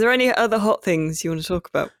there any other hot things you want to talk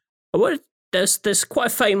about? Well, there's quite a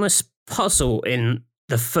famous puzzle in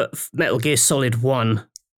the Metal Gear Solid 1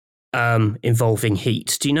 involving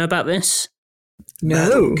heat. Do you know about this? No.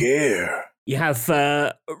 Metal Gear. You have,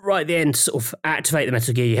 right at the end, sort of activate the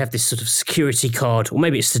Metal Gear, you have this sort of security card, or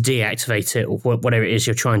maybe it's to deactivate it, or whatever it is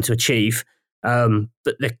you're trying to achieve.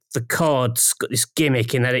 But the card's got this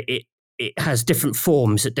gimmick in that it has different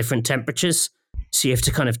forms at different temperatures. So you have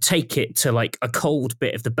to kind of take it to a cold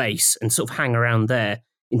bit of the base and sort of hang around there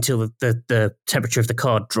until the temperature of the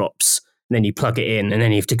card drops. And then you plug it in, and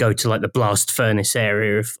then you have to go to the blast furnace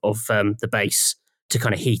area of the base to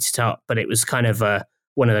kind of heat it up. But it was kind of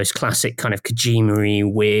one of those classic kind of Kojima-y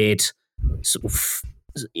weird sort of,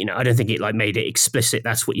 I don't think it made it explicit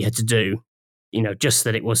that's what you had to do. Just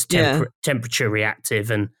that it was temperature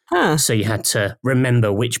reactive, and so you had to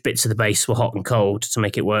remember which bits of the base were hot and cold to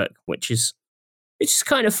make it work, it's just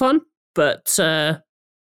kind of fun. But that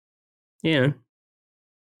is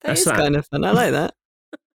kind of fun. I like that.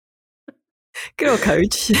 Good old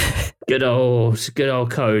Coach. good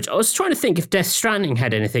old Coach. I was trying to think if Death Stranding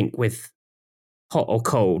had anything with hot or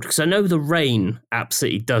cold, because I know the rain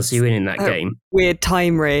absolutely does you in that game. Weird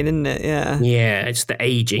time rain, isn't it? Yeah. Yeah, it's the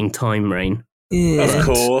aging time rain. Yeah.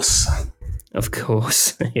 Of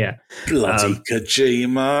course. Yeah. Bloody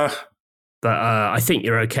Kojima. But I think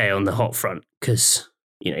you're okay on the hot front, because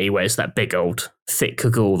he wears that big old thick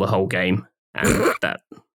cagoule the whole game, and that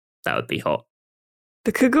would be hot.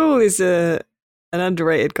 The cagoule is an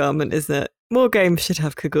underrated garment, isn't it? More games should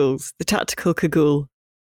have cagoules. The tactical cagoule.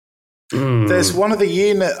 There's one of the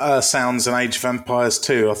unit sounds in Age of Empires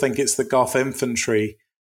 2. I think it's the Goth Infantry.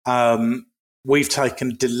 We've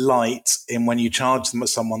taken delight in when you charge them at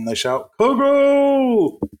someone, they shout,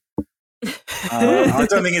 Cagoule! I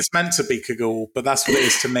don't think it's meant to be Cagoule, but that's what it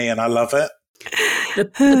is to me, and I love it. The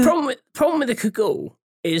problem with the cagoule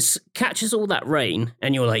is catches all that rain,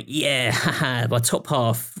 and you're like, yeah, haha, my top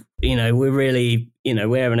half, we're really,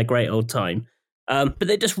 we're having a great old time. But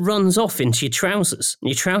it just runs off into your trousers, and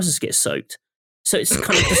your trousers get soaked. So it's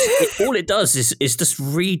kind of just, all it does is just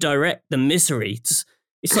redirect the misery.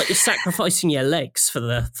 It's like you're sacrificing your legs for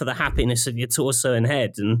the happiness of your torso and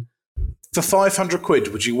head. And for 500 quid,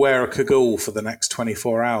 would you wear a cagoule for the next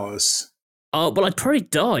 24 hours? Well, I'd probably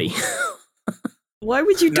die. Why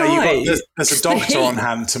would you No, die? there's a doctor on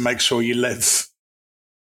hand to make sure you live.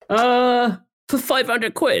 For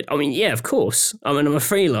 500 quid. I mean, yeah, of course. I mean, I'm a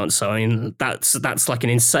freelancer. I mean, that's like an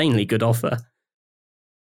insanely good offer.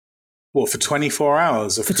 What, for 24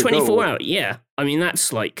 hours of For Kaggle? 24 hours, yeah. I mean,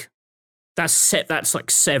 that's like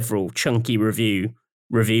several chunky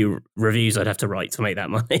reviews I'd have to write to make that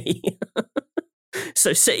money.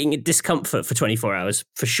 So sitting in discomfort for 24 hours,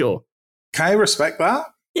 for sure. Can I respect that?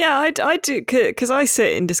 Yeah, I do, because I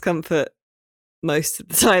sit in discomfort most of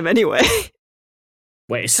the time anyway.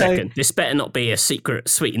 Wait a second. This better not be a secret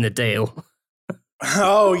sweeten the deal.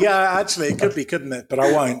 Oh, yeah, actually, it could be, couldn't it? But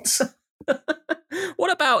I won't.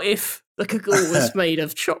 What about if the Kaggle was made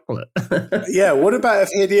of chocolate? Yeah, what about if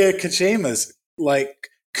Hideo Kojima's, like,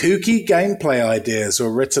 kooky gameplay ideas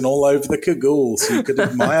were written all over the Kaggle so you could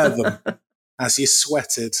admire them as you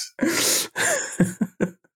sweated?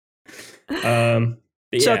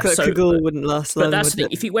 Chocolate Kaggle wouldn't last long. But that's the thing.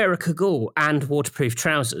 Would it? If you wear a Kaggle and waterproof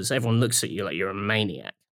trousers, everyone looks at you like you're a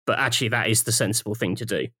maniac. But actually, that is the sensible thing to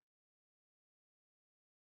do.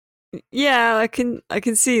 Yeah, I can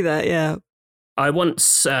see that. Yeah, I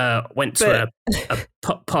once went to a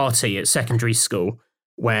party at secondary school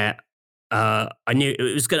where I knew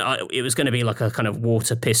it was gonna be like a kind of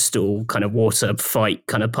water pistol, kind of water fight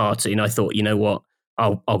kind of party, and I thought, you know what,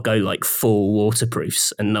 I'll go like full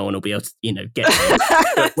waterproofs, and no one will be able to, get me.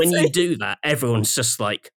 But when you do that, everyone's just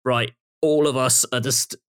like, right, all of us are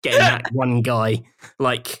just getting that one guy.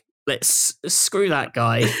 Like, let's screw that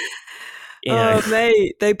guy.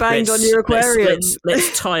 Mate, they banged on your aquarium.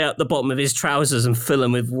 Let's tie up the bottom of his trousers and fill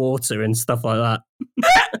them with water and stuff like that.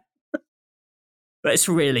 Let's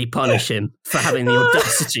really punish him for having the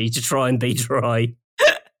audacity to try and be dry.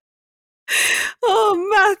 Oh,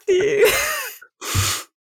 Matthew.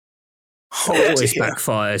 Always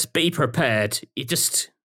backfires. Be prepared.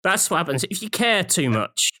 That's what happens if you care too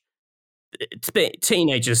much.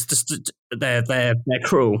 Teenagers, they're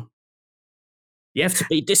cruel. You have to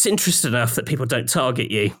be disinterested enough that people don't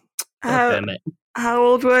target you. How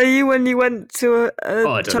old were you when you went to a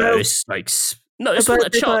I don't know. It's like this wasn't a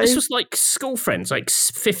child. This was like school friends, like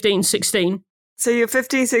 15, 16. So you're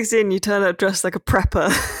 15, 16. You turn up dressed like a prepper.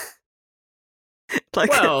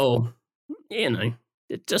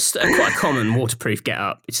 Just quite a common waterproof get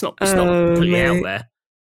up. It's not completely out there.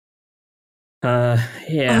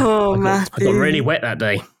 Yeah. Oh, I got really wet that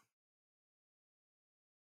day.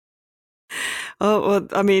 Oh, well,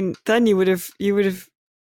 I mean, then you would have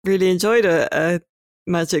really enjoyed a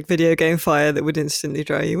Magic video game fire that would instantly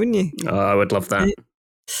dry you, wouldn't you? Oh, I would love that.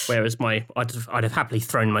 Whereas I'd have happily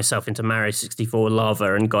thrown myself into Mario 64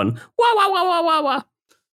 lava and gone, wah, wah, wah, wah, wah, wah.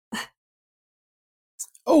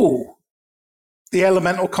 Oh, the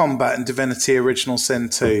elemental combat in Divinity Original Sin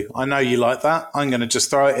 2. I know you like that. I'm going to just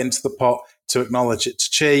throw it into the pot to acknowledge it, to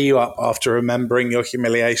cheer you up after remembering your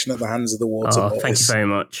humiliation at the hands of the water boys. Thank you very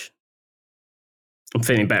much. I'm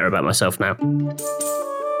feeling better about myself now.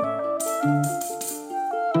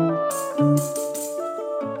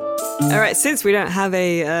 All right, since we don't have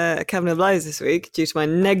a Cabinet of Lies this week due to my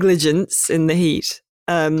negligence in the heat,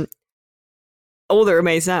 all that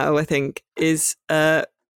remains now, I think, is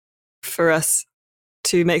for us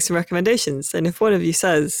to make some recommendations. And if one of you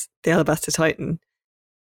says The Alabaster Titan,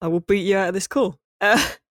 I will beat you out of this call.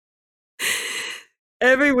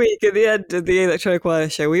 Every week at the end of the Electronic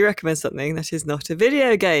Wireless Show, we recommend something that is not a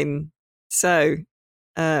video game. So,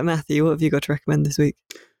 Matthew, what have you got to recommend this week?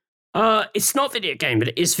 It's not video game, but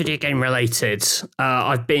it is video game related.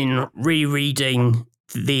 I've been rereading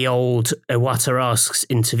the old Iwata Asks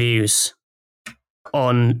interviews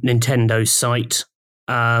on Nintendo's site.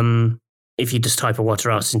 If you just type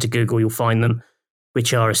Iwata Asks into Google, you'll find them,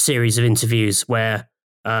 which are a series of interviews where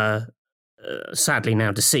sadly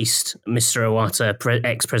now deceased Mr. Iwata,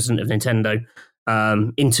 ex-president of Nintendo,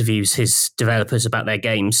 interviews his developers about their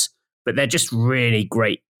games. But they're just really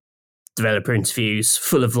great developer interviews,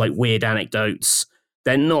 full of like weird anecdotes.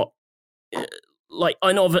 They're not like,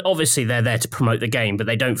 I know obviously they're there to promote the game, but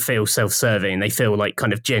they don't feel self-serving. They feel like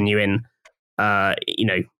kind of genuine.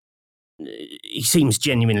 He seems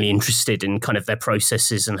genuinely interested in kind of their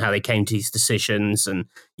processes and how they came to these decisions, and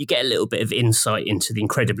you get a little bit of insight into the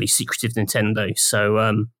incredibly secretive Nintendo.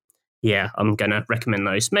 So yeah, I'm gonna recommend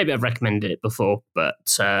those. Maybe I've recommended it before, but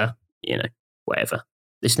whatever.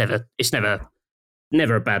 It's never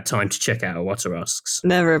a bad time to check out Iwata Asks.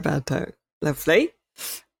 Never a bad time. Lovely.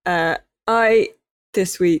 I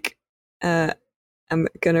this week am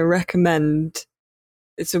going to recommend.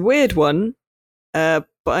 It's a weird one, but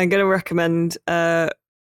I'm going to recommend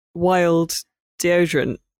Wild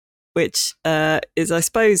deodorant which is, I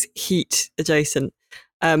suppose, heat adjacent.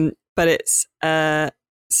 But it's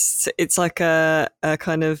like a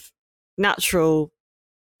kind of natural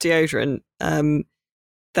deodorant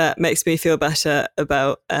that makes me feel better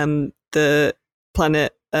about the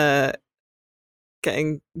planet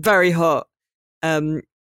getting very hot,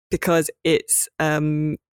 because it's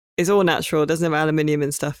all natural, doesn't have aluminium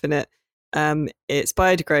and stuff in it. It's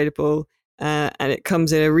biodegradable, and it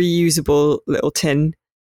comes in a reusable little tin,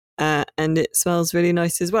 and it smells really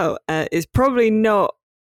nice as well. It's probably not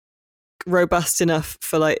robust enough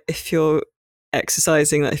for like if you're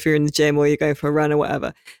exercising, like if you're in the gym or you're going for a run or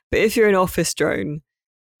whatever. But if you're an office drone,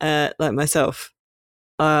 like myself,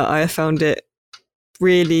 I have found it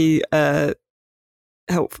really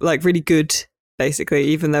helpful, like really good, basically,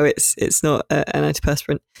 even though it's not an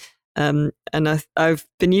antiperspirant. And I've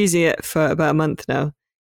been using it for about a month now,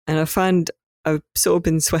 and I find I've sort of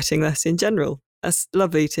been sweating less in general. That's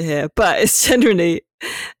lovely to hear, but it's generally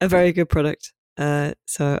a very good product.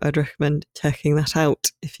 So I'd recommend checking that out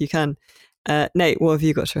if you can. Nate, what have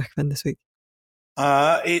you got to recommend this week?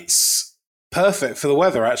 It's perfect for the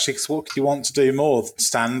weather, actually, because what could you want to do more than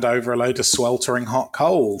stand over a load of sweltering hot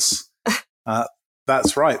coals?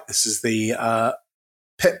 That's right. This is the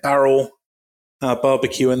Pit Barrel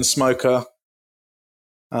barbecue and smoker,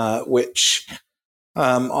 which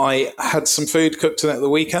I had some food cooked in it at the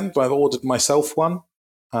weekend, but I've ordered myself one.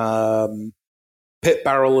 Pit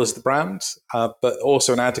Barrel is the brand, but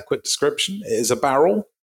also an adequate description. It is a barrel,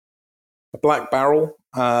 a black barrel,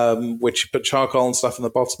 which you put charcoal and stuff in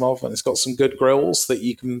the bottom of, and it's got some good grills that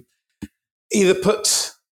you can either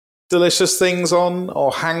put delicious things on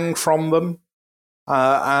or hang from them.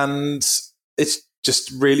 And it's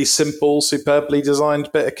just really simple, superbly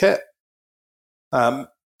designed bit of kit.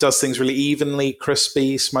 Does things really evenly,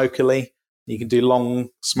 crispy, smokily. You can do long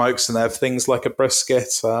smokes and they have things like a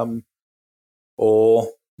brisket, or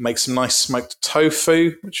make some nice smoked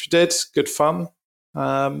tofu, which we did. Good fun.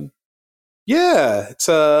 Yeah, it's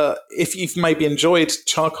if you've maybe enjoyed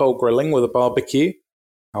charcoal grilling with a barbecue,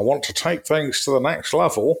 I want to take things to the next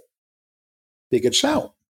level, be a good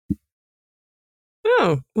shout.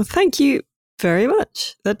 Oh, well, thank you very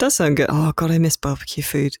much. That does sound good. Oh, God, I miss barbecue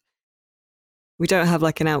food. We don't have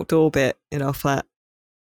like an outdoor bit in our flat.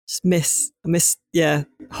 I miss,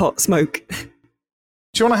 hot smoke. Do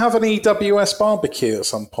you want to have an EWS barbecue at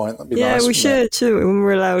some point? That'd be nice. Yeah, we should, when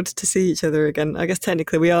we're allowed to see each other again. I guess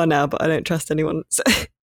technically we are now, but I don't trust anyone. So.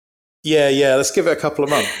 Yeah, let's give it a couple of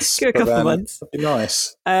months. Give it a couple of months. That'd be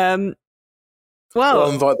nice. Well,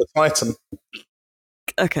 I'll invite the Titan.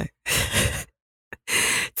 Okay.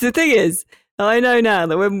 So the thing is, I know now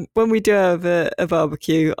that when we do have a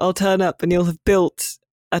barbecue, I'll turn up and you'll have built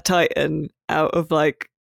a Titan out of like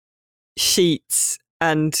sheets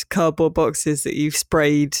and cardboard boxes that you've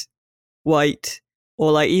sprayed white,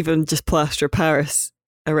 or like even just plaster of Paris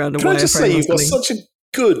around a wire frame. Can I just say you've got such a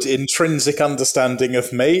good intrinsic understanding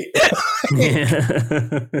of me?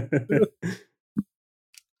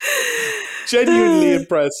 Genuinely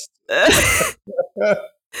impressed.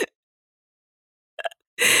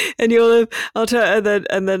 And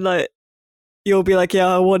and then like you'll be like, yeah,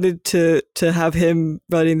 I wanted to have him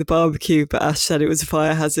running the barbecue, but Ash said it was a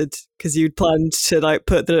fire hazard because you'd planned to like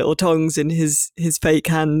put the little tongs in his fake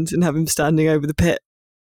hand and have him standing over the pit.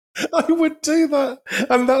 I would do that,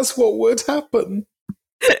 and that's what would happen.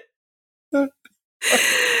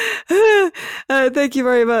 Thank you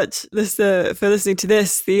very much, listener, for listening to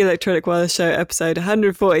this, the Electronic Wireless Show, episode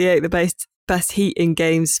 148, the best heat in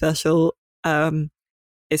games special.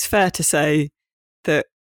 It's fair to say that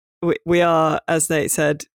we are, as Nate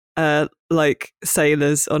said, like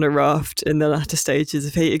sailors on a raft in the latter stages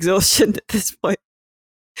of heat exhaustion at this point.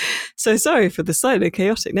 So sorry for the slightly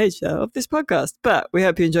chaotic nature of this podcast, but we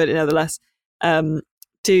hope you enjoyed it nevertheless.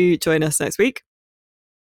 Do join us next week.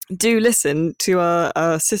 Do listen to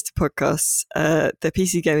our sister podcasts, the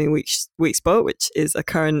PC Gaming Week Spot, which is a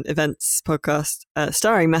current events podcast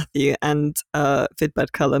starring Matthew and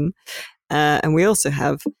VidBud Cullum. And we also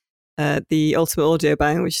have the Ultimate Audio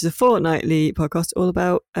Bang, which is a fortnightly podcast all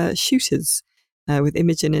about shooters with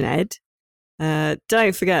Imogen and Ed.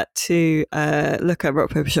 Don't forget to look at Rock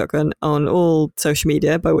Paper Shotgun on all social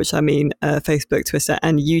media, by which I mean Facebook, Twitter,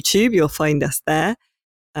 and YouTube. You'll find us there.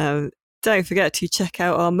 Don't forget to check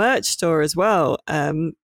out our merch store as well,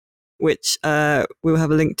 which we'll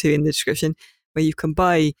have a link to in the description, where you can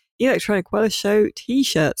buy Electronic Wireless Show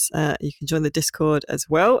t-shirts. You can join the Discord as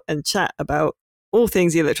well and chat about all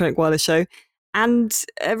things Electronic Wireless Show and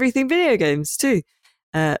everything video games too.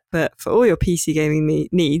 But for all your PC gaming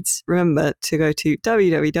needs, remember to go to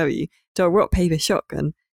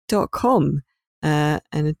www.rockpapershotgun.com. And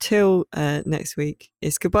until next week,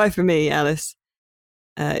 it's goodbye from me, Alice.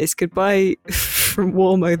 It's goodbye from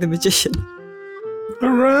Warmo the Magician.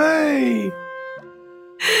 Hooray!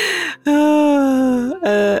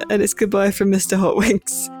 And it's goodbye from Mr.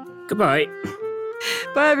 Hotwinks. Goodbye.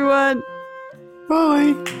 Bye, everyone.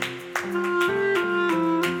 Bye.